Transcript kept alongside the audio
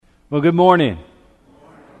Well, good morning.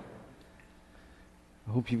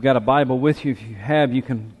 I hope you've got a Bible with you. If you have, you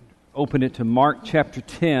can open it to Mark chapter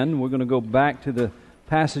 10. We're going to go back to the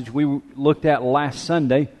passage we looked at last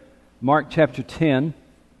Sunday, Mark chapter 10.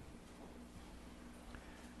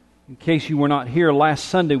 In case you were not here last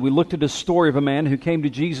Sunday, we looked at a story of a man who came to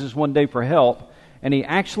Jesus one day for help, and he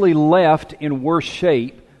actually left in worse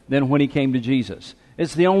shape than when he came to Jesus.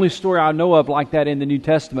 It's the only story I know of like that in the New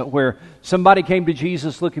Testament, where somebody came to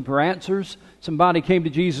Jesus looking for answers, somebody came to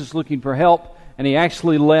Jesus looking for help, and he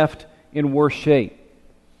actually left in worse shape.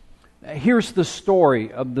 Here's the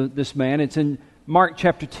story of this man. It's in Mark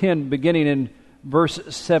chapter 10, beginning in verse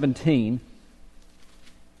 17.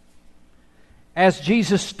 As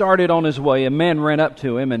Jesus started on his way, a man ran up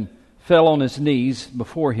to him and fell on his knees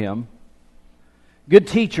before him. "Good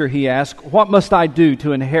teacher," he asked, "what must I do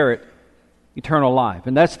to inherit eternal life?"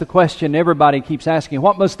 And that's the question everybody keeps asking.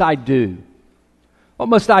 What must I do? What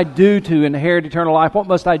must I do to inherit eternal life? What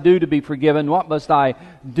must I do to be forgiven? What must I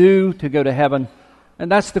do to go to heaven?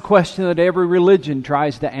 And that's the question that every religion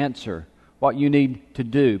tries to answer, what you need to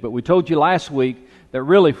do. But we told you last week that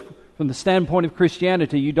really, from the standpoint of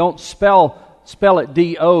Christianity, you don't spell it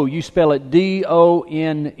D-O, you spell it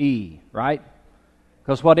D-O-N-E, right?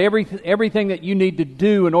 Because everything that you need to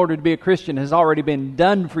do in order to be a Christian has already been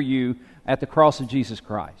done for you at the cross of Jesus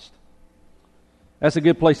Christ. That's a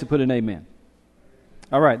good place to put an amen.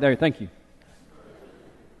 All right, there, thank you.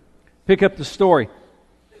 Pick up the story.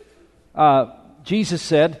 Jesus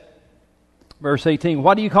said, verse 18,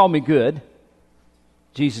 "Why do you call me good?"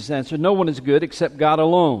 Jesus answered, "No one is good except God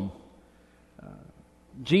alone."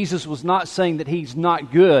 Jesus was not saying that he's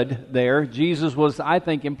not good there. Jesus was, I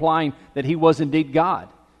think, implying that he was indeed God.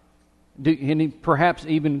 And he perhaps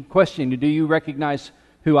even questioning, "Do you recognize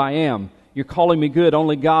who I am? You're calling me good.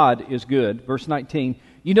 Only God is good." Verse 19,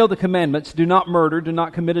 "You know the commandments. Do not murder. Do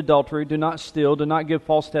not commit adultery. Do not steal. Do not give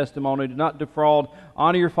false testimony. Do not defraud.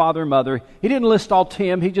 Honor your father and mother." He didn't list all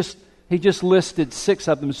 10. He just listed 6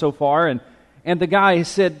 of them so far. And the guy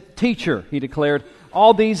said, "Teacher," he declared,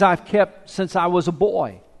 "all these I've kept since I was a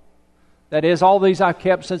boy." That is, all these I've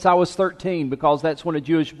kept since I was 13, because that's when a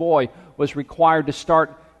Jewish boy was required to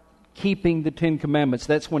start keeping the 10 commandments.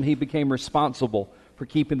 That's when he became responsible for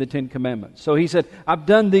keeping the 10 commandments. So he said, "I've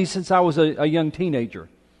done these since I was a young teenager."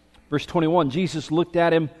 Verse 21, Jesus looked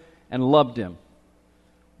at him and loved him.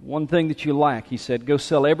 "One thing that you lack," he said, "go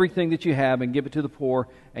sell everything that you have and give it to the poor,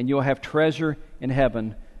 and you'll have treasure in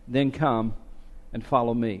heaven. Then come and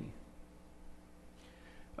follow me."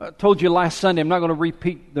 I told you last Sunday, I'm not going to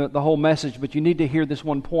repeat the whole message, but you need to hear this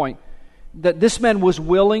one point, that this man was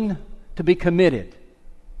willing to be committed.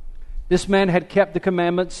 This man had kept the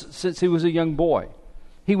commandments since he was a young boy.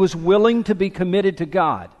 He was willing to be committed to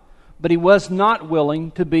God, but he was not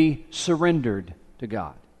willing to be surrendered to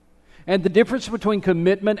God. And the difference between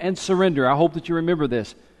commitment and surrender, I hope that you remember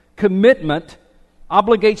this. Commitment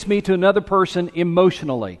obligates me to another person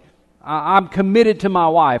emotionally. I'm committed to my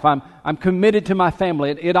wife. I'm committed to my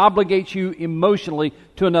family. It obligates you emotionally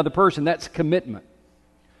to another person. That's commitment.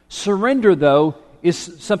 Surrender, though, is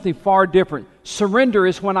something far different. Surrender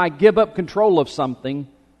is when I give up control of something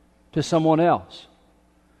to someone else.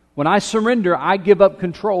 When I surrender, I give up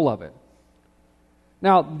control of it.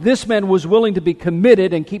 Now, this man was willing to be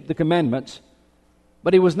committed and keep the commandments,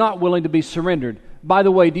 but he was not willing to be surrendered. By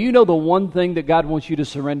the way, do you know the one thing that God wants you to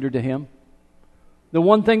surrender to Him? The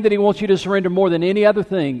one thing that He wants you to surrender more than any other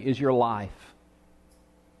thing is your life.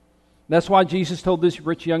 That's why Jesus told this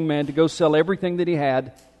rich young man to go sell everything that he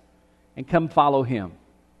had and come follow Him.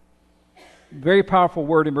 Very powerful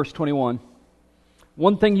word in verse 21.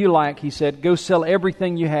 "One thing you lack," he said, "go sell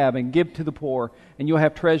everything you have and give to the poor, and you'll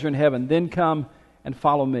have treasure in heaven. Then come and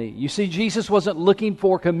follow me." You see, Jesus wasn't looking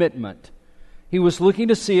for commitment. He was looking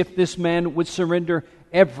to see if this man would surrender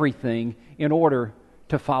everything in order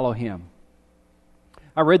to follow Him.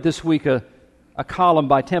 I read this week a column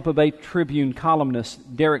by Tampa Bay Tribune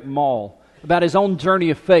columnist Derek Mall about his own journey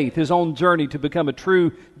of faith, his own journey to become a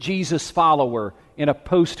true Jesus follower in a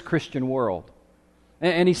post-Christian world.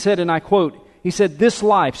 And he said, and I quote, he said, "This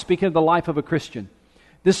life," speaking of the life of a Christian,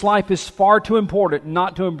 "this life is far too important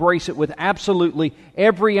not to embrace it with absolutely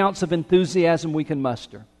every ounce of enthusiasm we can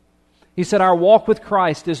muster." He said, "Our walk with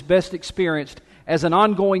Christ is best experienced as an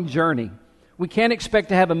ongoing journey. We can't expect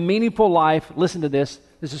to have a meaningful life." Listen to this.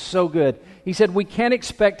 This is so good. He said, "We can't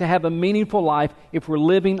expect to have a meaningful life if we're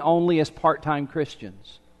living only as part-time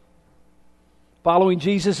Christians." Following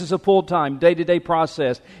Jesus is a full-time, day-to-day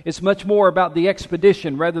process. It's much more about the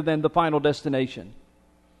expedition rather than the final destination.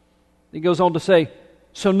 He goes on to say,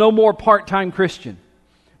 so no more part-time Christian.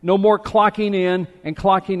 No more clocking in and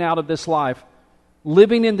clocking out of this life.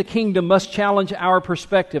 Living in the kingdom must challenge our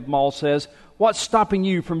perspective, Maul says. What's stopping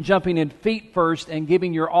you from jumping in feet first and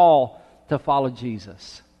giving your all to follow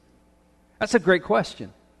Jesus? That's a great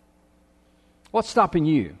question. What's stopping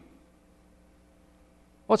you?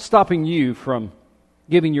 What's stopping you from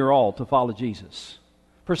giving your all to follow Jesus?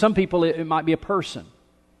 For some people, it might be a person.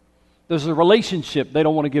 There's a relationship they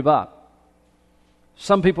don't want to give up.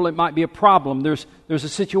 Some people, it might be a problem. There's a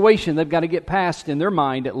situation they've got to get past, in their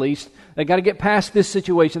mind at least. They've got to get past this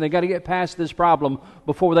situation. They've got to get past this problem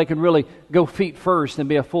before they can really go feet first and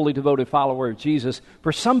be a fully devoted follower of Jesus.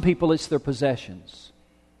 For some people, it's their possessions.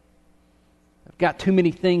 They've got too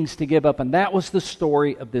many things to give up, and that was the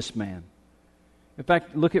story of this man. In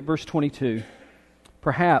fact, look at verse 22.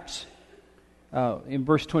 Perhaps, in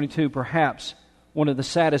verse 22, perhaps one of the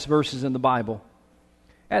saddest verses in the Bible.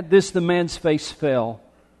 At this, the man's face fell,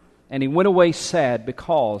 and he went away sad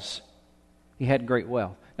because he had great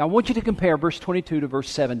wealth. Now, I want you to compare verse 22 to verse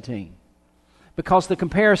 17, because the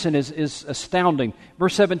comparison is astounding.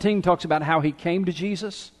 Verse 17 talks about how he came to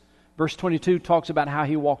Jesus. Verse 22 talks about how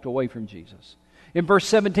he walked away from Jesus. In verse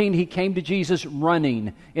 17, he came to Jesus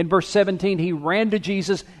running. In verse 17, he ran to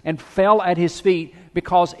Jesus and fell at his feet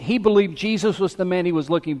because he believed Jesus was the man he was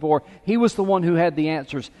looking for. He was the one who had the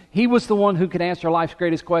answers. He was the one who could answer life's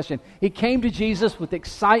greatest question. He came to Jesus with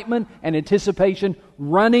excitement and anticipation,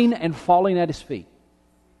 running and falling at his feet.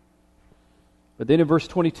 But then in verse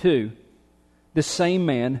 22, this same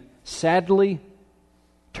man sadly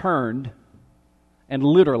turned and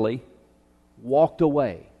literally walked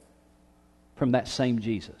away from that same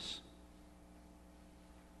Jesus.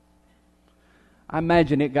 I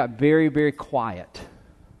imagine it got very, very quiet.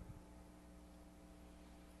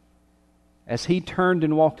 As he turned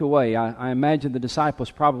and walked away, I imagine the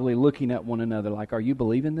disciples probably looking at one another like, are you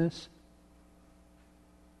believing this?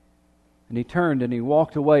 And he turned and he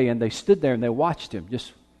walked away, and they stood there and they watched him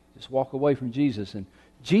just walk away from Jesus. And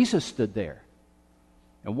Jesus stood there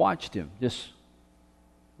and watched him just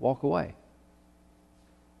walk away,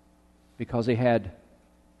 because he had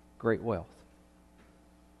great wealth.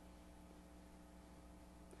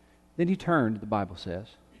 Then he turned, the Bible says.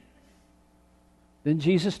 Then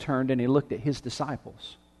Jesus turned and he looked at his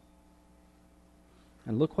disciples.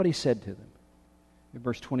 And look what he said to them. In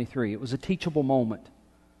verse 23, it was a teachable moment.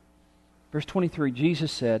 Verse 23,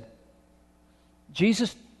 Jesus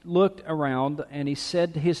looked around and he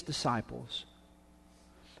said to his disciples,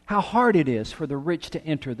 how hard it is for the rich to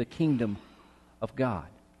enter the kingdom of God.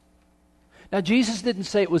 Now, Jesus didn't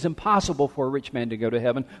say it was impossible for a rich man to go to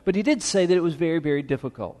heaven, but he did say that it was very, very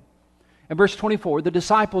difficult. In verse 24, the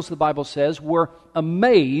disciples, the Bible says, were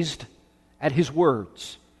amazed at his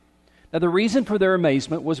words. Now, the reason for their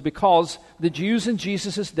amazement was because the Jews in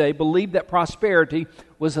Jesus' day believed that prosperity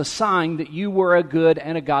was a sign that you were a good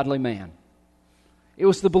and a godly man. It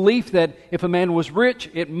was the belief that if a man was rich,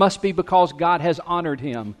 it must be because God has honored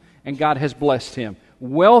him and God has blessed him.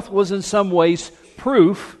 Wealth was in some ways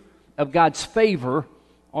proof of God's favor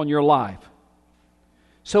on your life.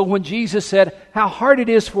 So when Jesus said how hard it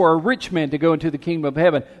is for a rich man to go into the kingdom of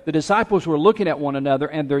heaven, the disciples were looking at one another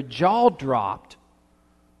and their jaw dropped.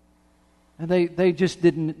 And they just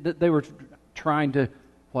didn't, they were trying to,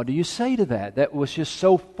 what do you say to that? That was just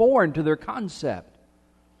so foreign to their concept.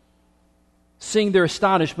 Seeing their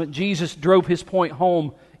astonishment, Jesus drove his point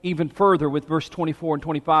home even further with verse 24 and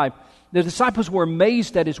 25. The disciples were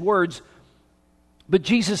amazed at his words, but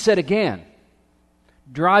Jesus said again,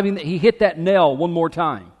 he hit that nail one more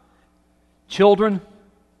time. Children,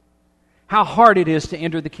 how hard it is to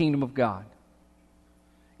enter the kingdom of God.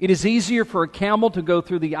 It is easier for a camel to go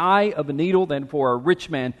through the eye of a needle than for a rich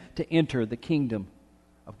man to enter the kingdom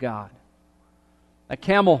of God. A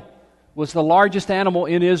camel was the largest animal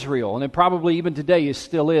in Israel, and it probably even today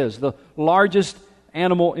still is the largest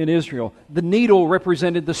animal in Israel. The needle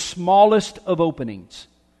represented the smallest of openings.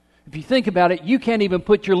 If you think about it, you can't even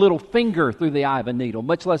put your little finger through the eye of a needle,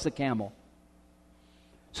 much less a camel.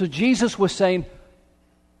 So Jesus was saying,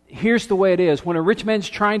 here's the way it is. When a rich man's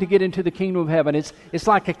trying to get into the kingdom of heaven, it's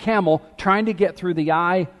like a camel trying to get through the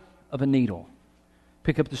eye of a needle.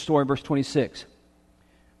 Pick up the story in verse 26.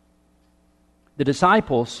 The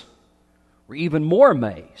disciples were even more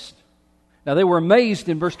amazed. Now they were amazed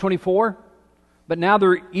in verse 24, but now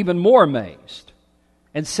they're even more amazed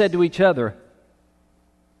and said to each other,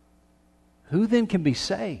 who then can be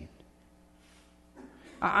saved?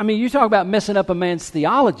 I mean, you talk about messing up a man's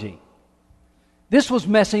theology. This was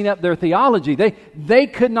messing up their theology. They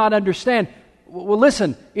could not understand. Well,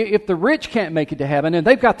 listen, if the rich can't make it to heaven, and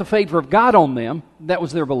they've got the favor of God on them, that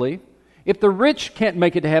was their belief. If the rich can't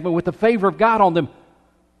make it to heaven with the favor of God on them,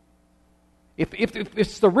 If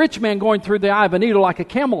it's the rich man going through the eye of a needle like a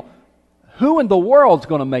camel, who in the world's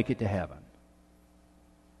going to make it to heaven?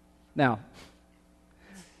 Now,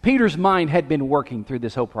 Peter's mind had been working through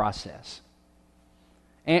this whole process.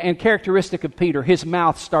 And characteristic of Peter, his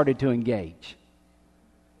mouth started to engage.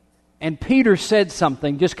 And Peter said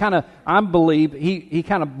something, just kind of, I believe, he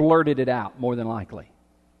kind of blurted it out, more than likely.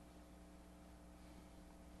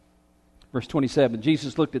 Verse 27,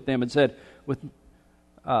 Jesus looked at them and said,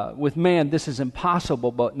 with man this is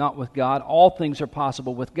impossible, but not with God. All things are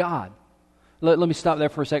possible with God. Let me stop there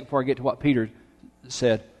for a second before I get to what Peter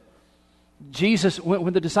said. Jesus,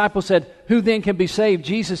 when the disciples said, who then can be saved?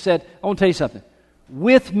 Jesus said, I want to tell you something.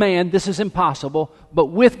 With man this is impossible, but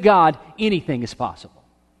with God anything is possible.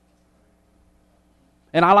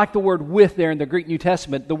 And I like the word with there in the Greek New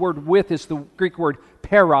Testament. The word with is the Greek word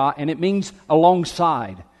para, and it means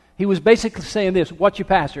alongside. He was basically saying this, watch you,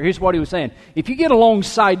 Pastor. Here's what he was saying. If you get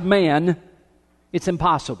alongside man, it's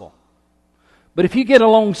impossible. But if you get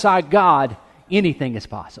alongside God, anything is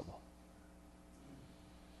possible.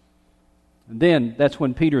 And then that's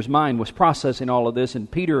when Peter's mind was processing all of this,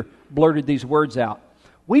 and Peter blurted these words out.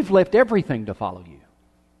 We've left everything to follow you.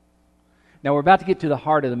 Now we're about to get to the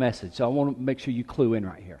heart of the message, so I want to make sure you clue in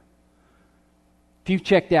right here. If you've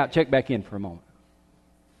checked out, check back in for a moment.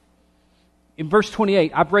 In verse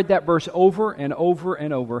 28, I've read that verse over and over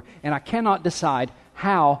and over, and I cannot decide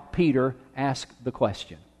how Peter asked the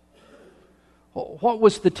question. What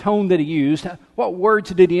was the tone that he used? What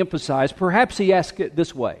words did he emphasize? Perhaps he asked it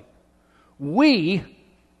this way. We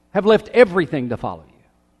have left everything to follow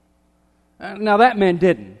you. Now that man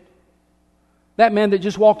didn't. That man that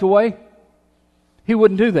just walked away, he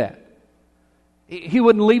wouldn't do that. He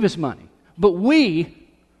wouldn't leave his money. But we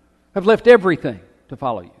have left everything to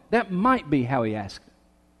follow you. That might be how he asked it.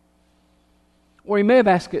 Or he may have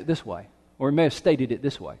asked it this way. Or he may have stated it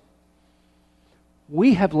this way.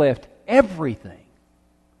 We have left everything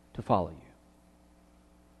to follow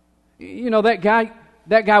you. You know, that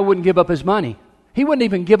guy wouldn't give up his money. He wouldn't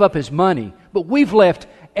even give up his money. But we've left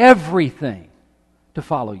everything to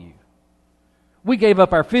follow you. We gave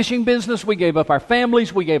up our fishing business. We gave up our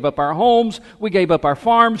families. We gave up our homes. We gave up our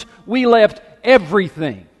farms. We left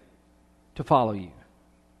everything to follow you.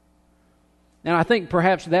 And I think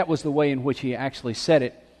perhaps that was the way in which he actually said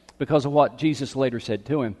it because of what Jesus later said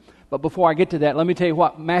to him. But before I get to that, let me tell you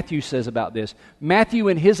what Matthew says about this. Matthew,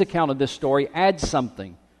 in his account of this story, adds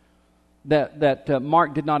something that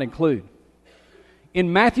Mark did not include.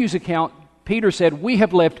 In Matthew's account, Peter said, we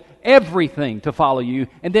have left everything to follow you.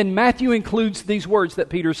 And then Matthew includes these words that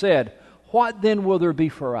Peter said. What then will there be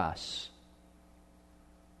for us?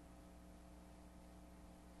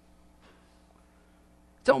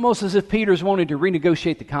 It's almost as if Peter's wanting to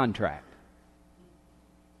renegotiate the contract.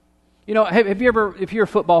 You know, have you ever, if you're a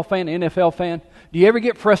football fan, NFL fan, do you ever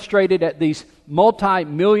get frustrated at these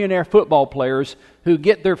multi-millionaire football players who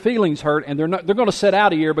get their feelings hurt and they're going to sit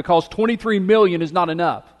out a year because $23 million is not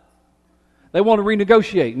enough? They want to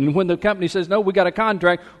renegotiate. And when the company says, no, we got a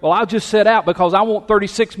contract, well, I'll just sit out because I want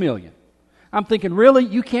 $36 million. I'm thinking, really?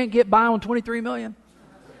 You can't get by on $23 million?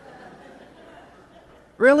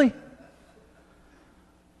 Really?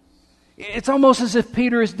 It's almost as if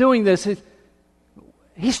Peter is doing this.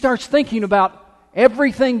 He starts thinking about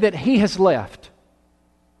everything that he has left.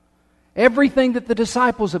 Everything that the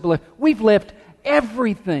disciples have left. We've left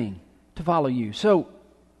everything to follow you. So,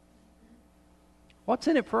 what's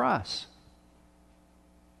in it for us?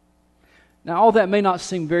 Now, all that may not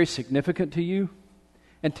seem very significant to you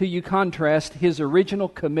until you contrast his original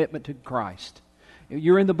commitment to Christ.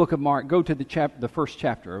 You're in the book of Mark. Go to the first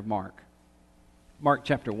chapter of Mark. Mark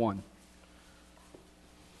chapter 1.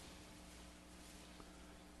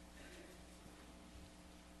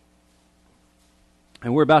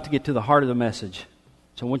 And we're about to get to the heart of the message.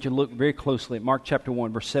 So I want you to look very closely at Mark chapter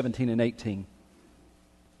 1, verse 17 and 18.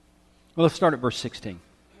 Well, let's start at verse 16.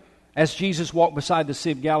 As Jesus walked beside the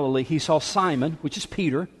Sea of Galilee, he saw Simon, which is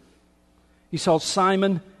Peter. He saw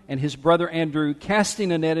Simon and his brother Andrew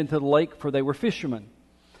casting a net into the lake, for they were fishermen.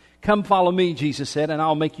 Come follow me, Jesus said, and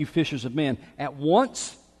I'll make you fishers of men. At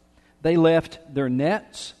once they left their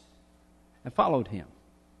nets and followed him.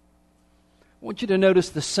 I want you to notice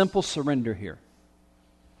the simple surrender here.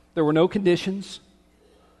 There were no conditions,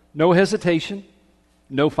 no hesitation,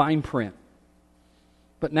 no fine print.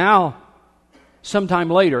 But now, sometime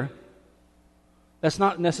later, that's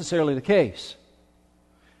not necessarily the case.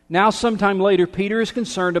 Now, sometime later, Peter is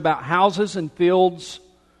concerned about houses and fields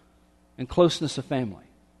and closeness of family.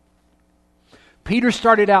 Peter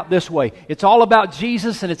started out this way. It's all about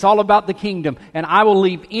Jesus and it's all about the kingdom. And I will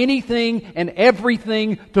leave anything and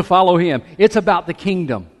everything to follow him. It's about the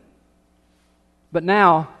kingdom. But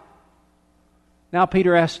now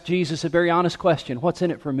Peter asks Jesus a very honest question. What's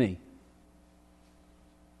in it for me?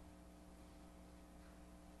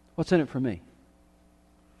 What's in it for me?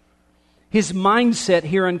 His mindset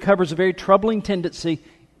here uncovers a very troubling tendency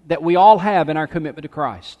that we all have in our commitment to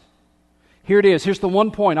Christ. Here it is. Here's the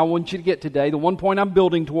one point I want you to get today, the one point I'm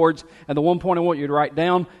building towards, and the one point I want you to write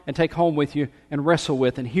down and take home with you and wrestle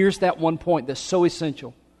with. And here's that one point that's so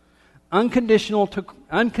essential. Unconditional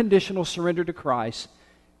surrender to Christ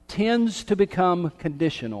tends to become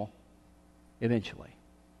conditional eventually.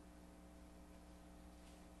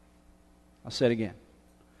 I'll say it again.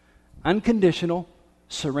 Unconditional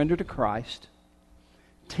surrender to Christ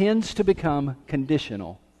tends to become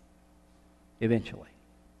conditional eventually.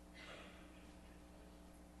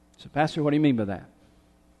 So, Pastor, what do you mean by that?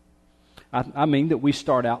 I mean that we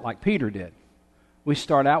start out like Peter did. We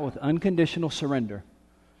start out with unconditional surrender.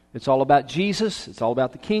 It's all about Jesus. It's all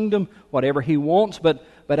about the kingdom, whatever He wants. But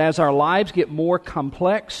as our lives get more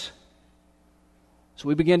complex, so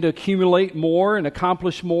we begin to accumulate more and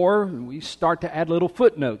accomplish more, and we start to add little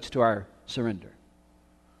footnotes to our surrender.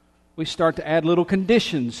 We start to add little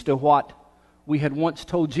conditions to what we had once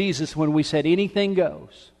told Jesus when we said anything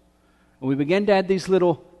goes. And we begin to add these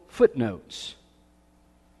little footnotes.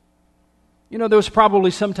 You know, there was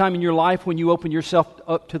probably some time in your life when you opened yourself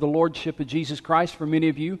up to the Lordship of Jesus Christ, for many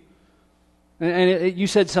of you. And you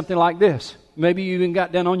said something like this. Maybe you even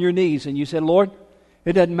got down on your knees and you said, Lord,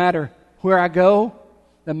 it doesn't matter where I go.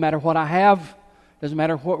 Doesn't matter what I have. Doesn't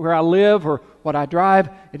matter where I live or what I drive.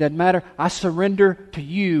 It doesn't matter. I surrender to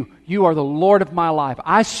you. You are the Lord of my life.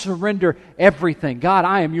 I surrender everything. God,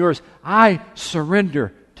 I am yours. I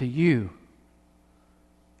surrender to you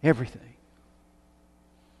everything.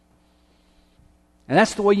 And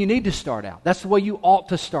that's the way you need to start out. That's the way you ought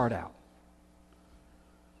to start out.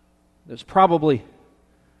 That's probably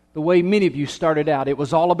the way many of you started out. It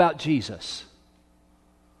was all about Jesus.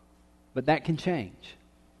 But that can change.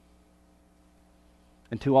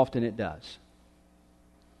 And too often it does.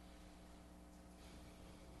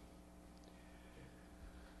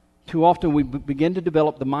 Too often we begin to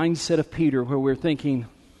develop the mindset of Peter where we're thinking,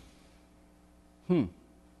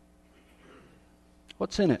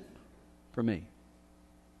 what's in it for me?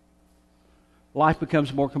 Life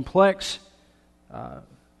becomes more complex. I'm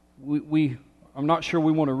not sure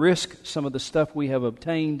we want to risk some of the stuff we have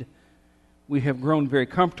obtained. We have grown very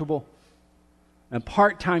comfortable. And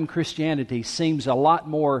part-time Christianity seems a lot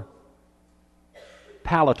more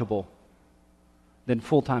palatable than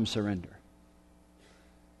full-time surrender.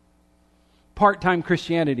 Part-time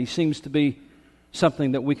Christianity seems to be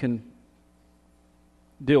something that we can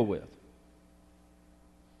deal with.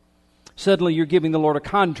 Suddenly you're giving the Lord a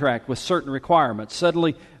contract with certain requirements.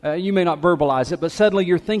 Suddenly, you may not verbalize it, but suddenly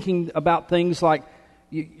you're thinking about things like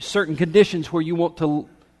certain conditions where you want to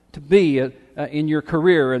be in your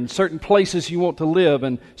career, and certain places you want to live,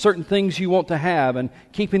 and certain things you want to have, and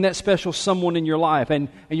keeping that special someone in your life. And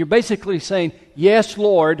you're basically saying, yes,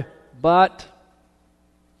 Lord, but...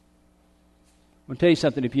 I'm going to tell you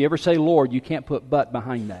something. If you ever say Lord, you can't put but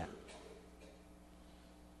behind that.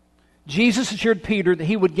 Jesus assured Peter that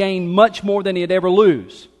he would gain much more than he'd ever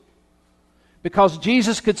lose. Because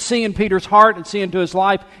Jesus could see in Peter's heart and see into his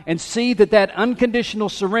life and see that unconditional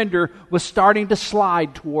surrender was starting to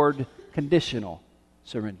slide toward conditional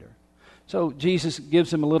surrender. So Jesus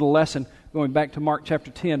gives him a little lesson going back to Mark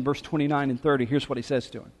chapter 10, verse 29 and 30. Here's what he says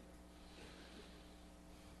to him.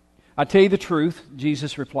 I tell you the truth,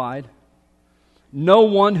 Jesus replied. No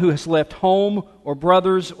one who has left home or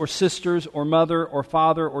brothers or sisters or mother or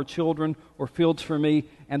father or children or fields for me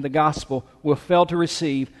and the gospel will fail to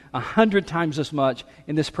receive 100 times as much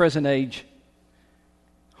in this present age.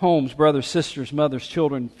 Homes, brothers, sisters, mothers,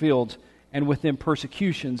 children, fields, and with them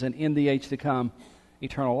persecutions, and in the age to come,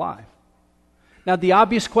 eternal life. Now, the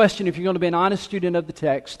obvious question, if you're going to be an honest student of the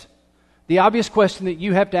text, the obvious question that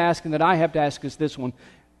you have to ask and that I have to ask is this one.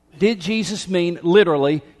 Did Jesus mean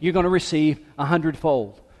literally you're going to receive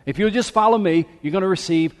 100-fold? If you'll just follow me, you're going to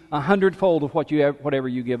receive 100-fold of whatever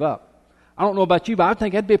you give up. I don't know about you, but I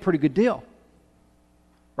think that'd be a pretty good deal.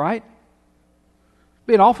 Right?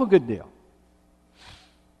 Be an awful good deal.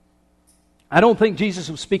 I don't think Jesus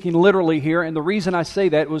was speaking literally here, and the reason I say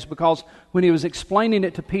that was because when he was explaining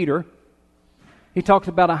it to Peter, he talked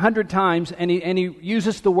about 100 times, and he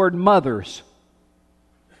uses the word mothers.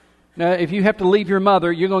 Now, if you have to leave your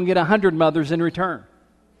mother, you're going to get 100 mothers in return.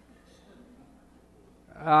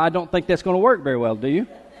 I don't think that's going to work very well, do you?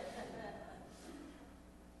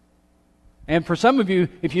 And for some of you,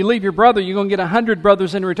 if you leave your brother, you're going to get 100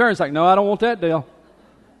 brothers in return. It's like, no, I don't want that deal.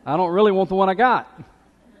 I don't really want the one I got.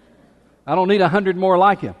 I don't need 100 more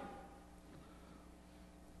like him.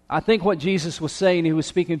 I think what Jesus was saying, he was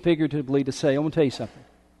speaking figuratively to say, I'm going to tell you something.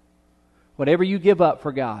 Whatever you give up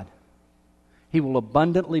for God, He will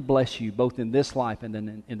abundantly bless you both in this life and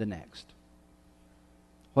then in the next.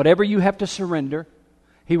 Whatever you have to surrender,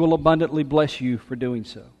 He will abundantly bless you for doing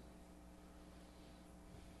so.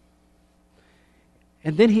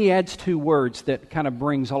 And then He adds two words that kind of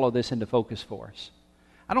brings all of this into focus for us.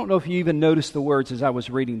 I don't know if you even noticed the words as I was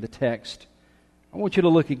reading the text. I want you to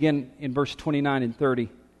look again in verse 29 and 30.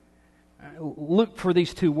 Look for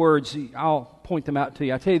these two words. I'll point them out to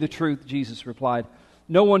you. I tell you the truth, Jesus replied.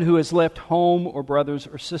 No one who has left home or brothers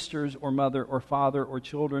or sisters or mother or father or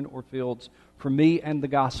children or fields for me and the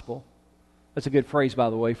gospel. That's a good phrase,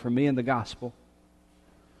 by the way, for me and the gospel.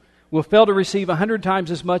 Will fail to receive 100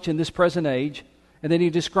 times as much in this present age. And then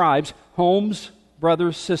he describes homes,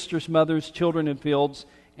 brothers, sisters, mothers, children, and fields,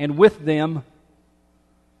 and with them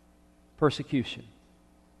persecution.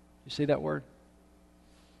 You see that word?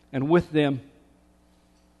 And with them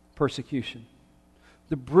persecution.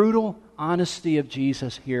 The brutal honesty of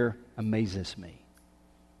Jesus here amazes me.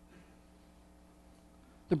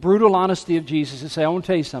 The brutal honesty of Jesus is say, I want to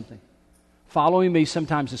tell you something. Following me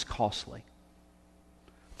sometimes is costly.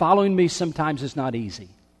 Following me sometimes is not easy.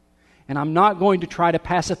 And I'm not going to try to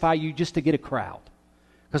pacify you just to get a crowd.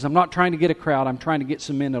 Because I'm not trying to get a crowd. I'm trying to get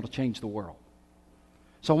some men that will change the world.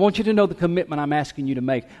 So I want you to know the commitment I'm asking you to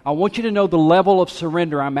make. I want you to know the level of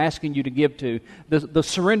surrender I'm asking you to give to. The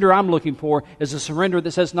surrender I'm looking for is a surrender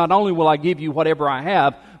that says, not only will I give you whatever I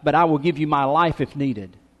have, but I will give you my life if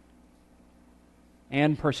needed.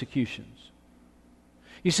 And persecutions.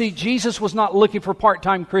 You see, Jesus was not looking for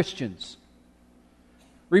part-time Christians.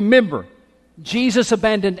 Remember, Jesus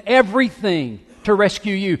abandoned everything to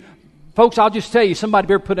rescue you. Folks, I'll just tell you, somebody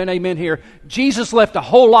better put an amen here. Jesus left a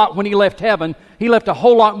whole lot when He left heaven. He left a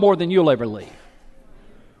whole lot more than you'll ever leave.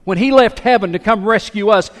 When He left heaven to come rescue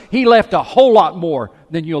us, He left a whole lot more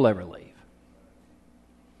than you'll ever leave.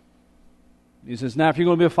 He says, now if you're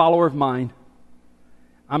going to be a follower of mine,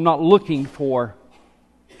 I'm not looking for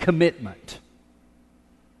commitment.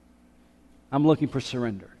 I'm looking for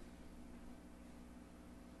surrender.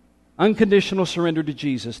 Unconditional surrender to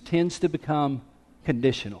Jesus tends to become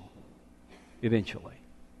conditional eventually.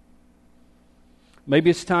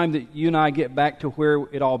 Maybe it's time that you and I get back to where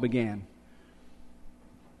it all began.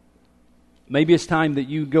 Maybe it's time that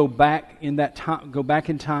you go back in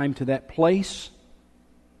time to that place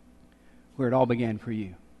where it all began for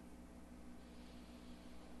you.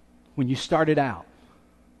 When you started out,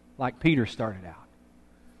 like Peter started out.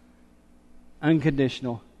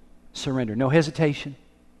 Unconditional surrender. No hesitation.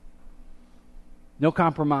 No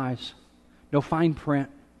compromise. No fine print.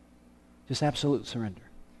 Just absolute surrender.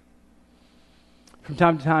 From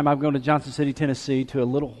time to time, I've gone to Johnson City, Tennessee, to a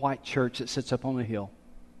little white church that sits up on a hill.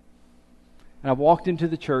 And I've walked into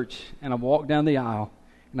the church, and I've walked down the aisle,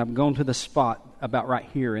 and I've gone to the spot about right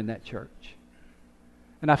here in that church.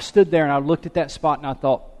 And I've stood there, and I've looked at that spot, and I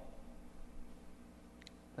thought,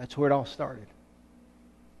 that's where it all started.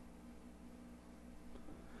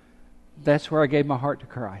 That's where I gave my heart to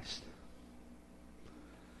Christ.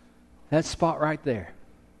 That spot right there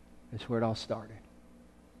is where it all started.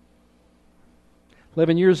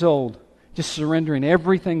 11 years old, just surrendering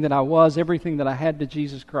everything that I was, everything that I had to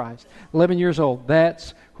Jesus Christ. 11 years old,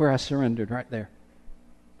 that's where I surrendered, right there.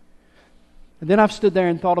 And then I've stood there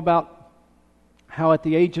and thought about how at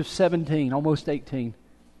the age of 17, almost 18,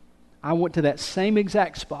 I went to that same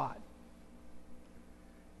exact spot.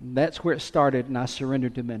 And that's where it started, and I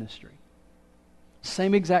surrendered to ministry.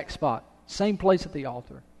 Same exact spot, same place at the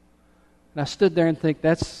altar. And I stood there and think,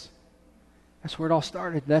 that's where it all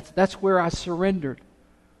started. That's where I surrendered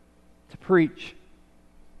to preach.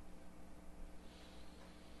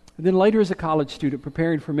 And then later as a college student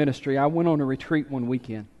preparing for ministry, I went on a retreat one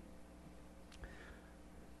weekend.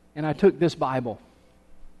 And I took this Bible.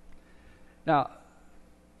 Now,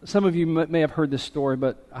 some of you may have heard this story,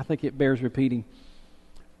 but I think it bears repeating.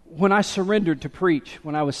 When I surrendered to preach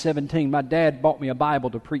when I was 17, my dad bought me a Bible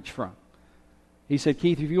to preach from. He said,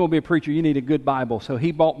 Keith, if you want to be a preacher, you need a good Bible. So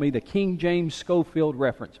he bought me the King James Schofield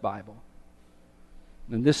Reference Bible.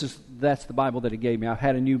 And that's the Bible that he gave me. I've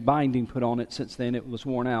had a new binding put on it since then. It was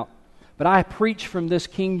worn out. But I preached from this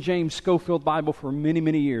King James Schofield Bible for many,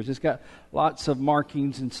 many years. It's got lots of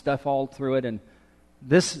markings and stuff all through it. And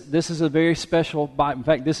this is a very special Bible. In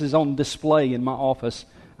fact, this is on display in my office.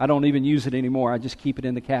 I don't even use it anymore. I just keep it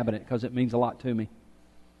in the cabinet because it means a lot to me.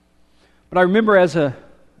 But I remember as an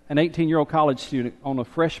 18-year-old college student on a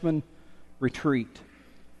freshman retreat,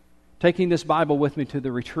 taking this Bible with me to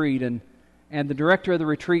the retreat, and the director of the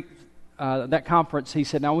retreat, that conference, he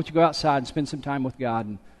said, now I want you to go outside and spend some time with God.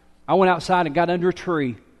 And I went outside and got under a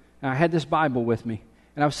tree And I had this Bible with me,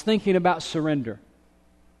 and I was thinking about surrender.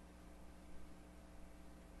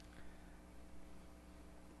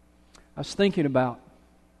 I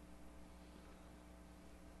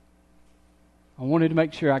wanted to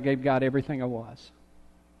make sure I gave God everything I was.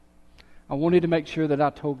 I wanted to make sure that I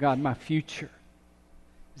told God my future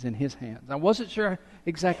is in His hands. I wasn't sure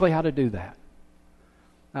exactly how to do that.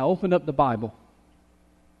 I opened up the Bible,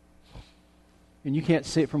 and you can't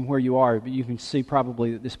see it from where you are, but you can see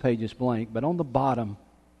probably that this page is blank. But on the bottom,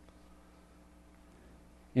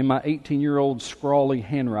 in my 18-year-old scrawly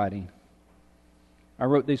handwriting, I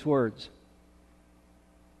wrote these words.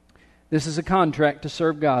 This is a contract to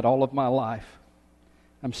serve God all of my life.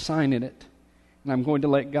 I'm signing it, and I'm going to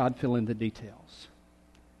let God fill in the details.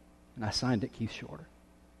 And I signed it Keith Shorter.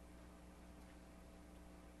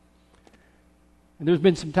 And there's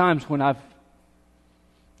been some times when I've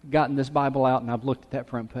gotten this Bible out and I've looked at that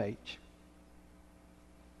front page.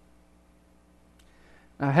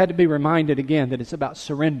 I had to be reminded again that it's about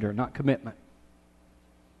surrender, not commitment.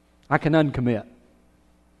 I can uncommit.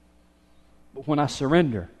 But when I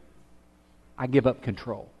surrender, I give up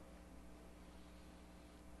control.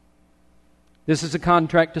 This is a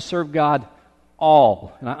contract to serve God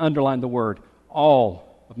all, and I underline the word,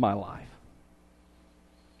 all of my life.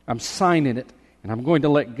 I'm signing it, and I'm going to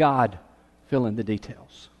let God fill in the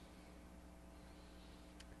details.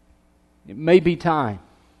 It may be time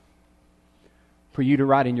for you to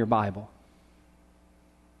write in your Bible.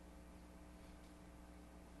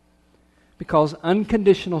 Because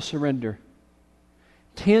unconditional surrender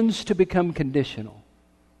tends to become conditional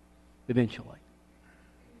eventually.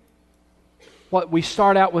 What we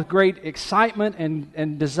start out with great excitement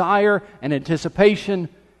and desire and anticipation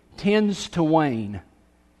tends to wane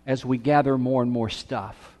as we gather more and more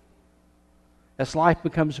stuff. As life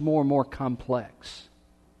becomes more and more complex.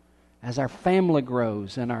 As our family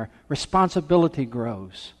grows and our responsibility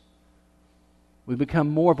grows, we become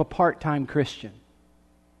more of a part-time Christian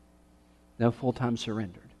than a full-time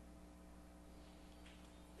surrendered.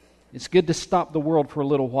 It's good to stop the world for a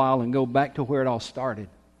little while and go back to where it all started.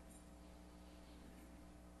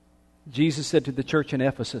 Jesus said to the church in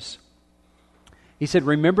Ephesus, He said,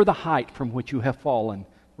 remember the height from which you have fallen.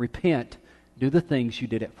 Repent. Do the things you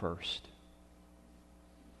did at first.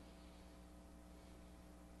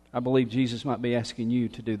 I believe Jesus might be asking you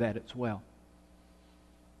to do that as well.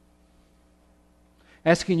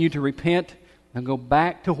 Asking you to repent and go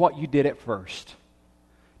back to what you did at first.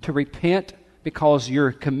 To repent because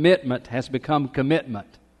your commitment has become commitment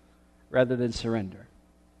rather than surrender.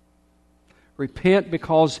 Repent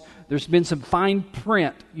because there's been some fine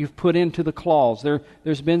print you've put into the clause.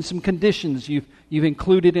 There's been some conditions you've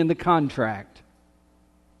included in the contract.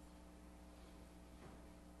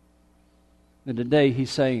 And today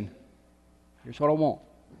He's saying, here's what I want.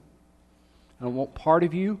 I don't want part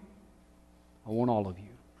of you. I want all of you.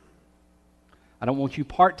 I don't want you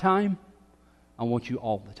part-time. I want you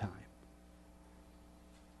all the time.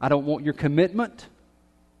 I don't want your commitment.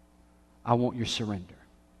 I want your surrender.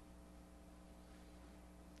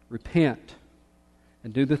 Repent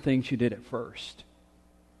and do the things you did at first.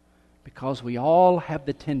 Because we all have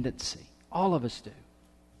the tendency, all of us do,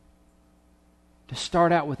 to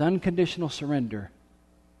start out with unconditional surrender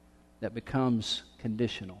that becomes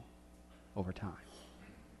conditional over time.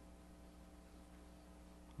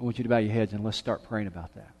 I want you to bow your heads and let's start praying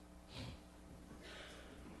about that.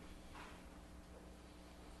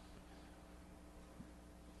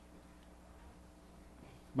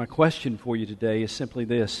 My question for you today is simply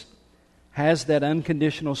this. Has that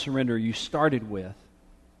unconditional surrender you started with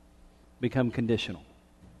become conditional?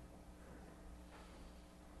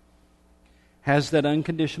 Has that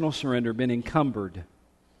unconditional surrender been encumbered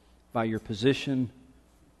by your position,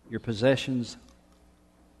 your possessions,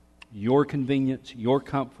 your convenience, your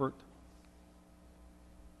comfort?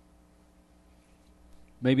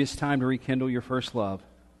 Maybe it's time to rekindle your first love.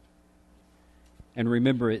 And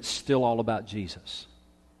remember, it's still all about Jesus.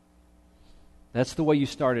 That's the way you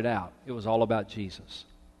started out. It was all about Jesus.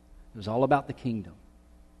 It was all about the kingdom.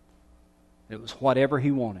 It was whatever He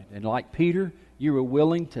wanted. And like Peter, you were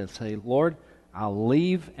willing to say, Lord, I'll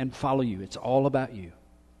leave and follow you. It's all about you.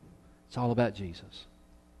 It's all about Jesus.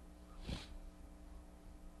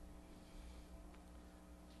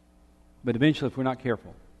 But eventually, if we're not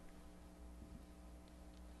careful,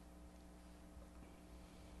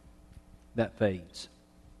 that fades.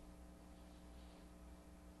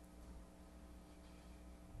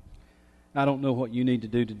 I don't know what you need to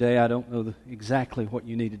do today. I don't know exactly what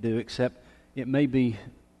you need to do, except it may be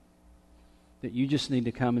that you just need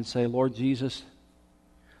to come and say, Lord Jesus,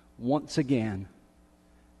 once again,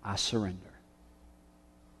 I surrender.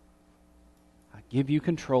 give you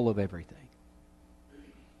control of everything.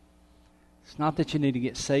 It's not that you need to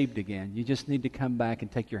get saved again. You just need to come back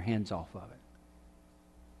and take your hands off of it.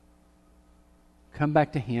 Come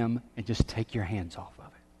back to Him and just take your hands off of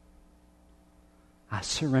it. I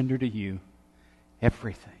surrender to you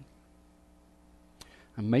everything.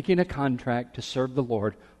 I'm making a contract to serve the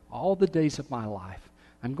Lord all the days of my life.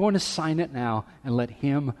 I'm going to sign it now and let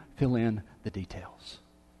Him fill in the details.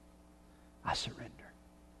 I surrender.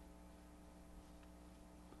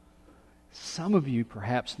 Some of you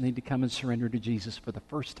perhaps need to come and surrender to Jesus for the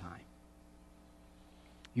first time.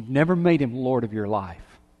 You've never made Him Lord of your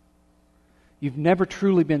life. You've never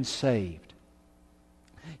truly been saved.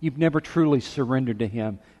 You've never truly surrendered to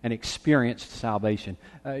Him and experienced salvation.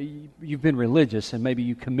 You've been religious and maybe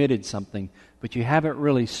you committed something, but you haven't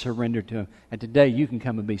really surrendered to Him. And today you can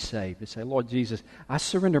come and be saved and say, Lord Jesus, I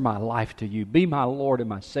surrender my life to You. Be my Lord and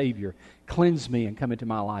my Savior. Cleanse me and come into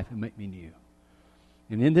my life and make me new.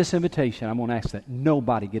 And in this invitation, I'm going to ask that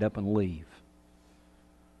nobody get up and leave.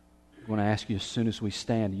 I'm going to ask you as soon as we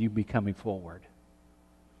stand, you be coming forward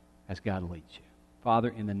as God leads you. Father,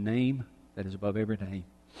 in the name that is above every name,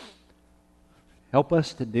 help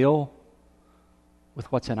us to deal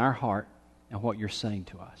with what's in our heart and what You're saying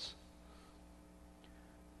to us.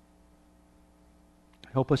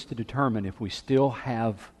 Help us to determine if we still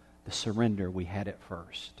have the surrender we had at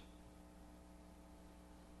first.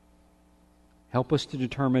 Help us to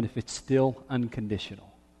determine if it's still unconditional,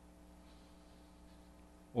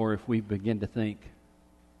 or if we begin to think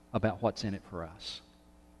about what's in it for us.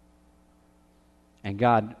 And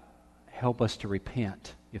God, help us to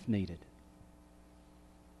repent if needed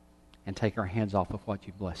and take our hands off of what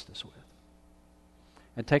You've blessed us with.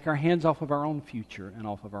 And take our hands off of our own future and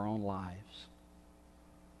off of our own lives.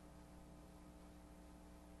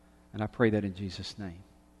 And I pray that in Jesus' name.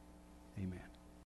 Amen.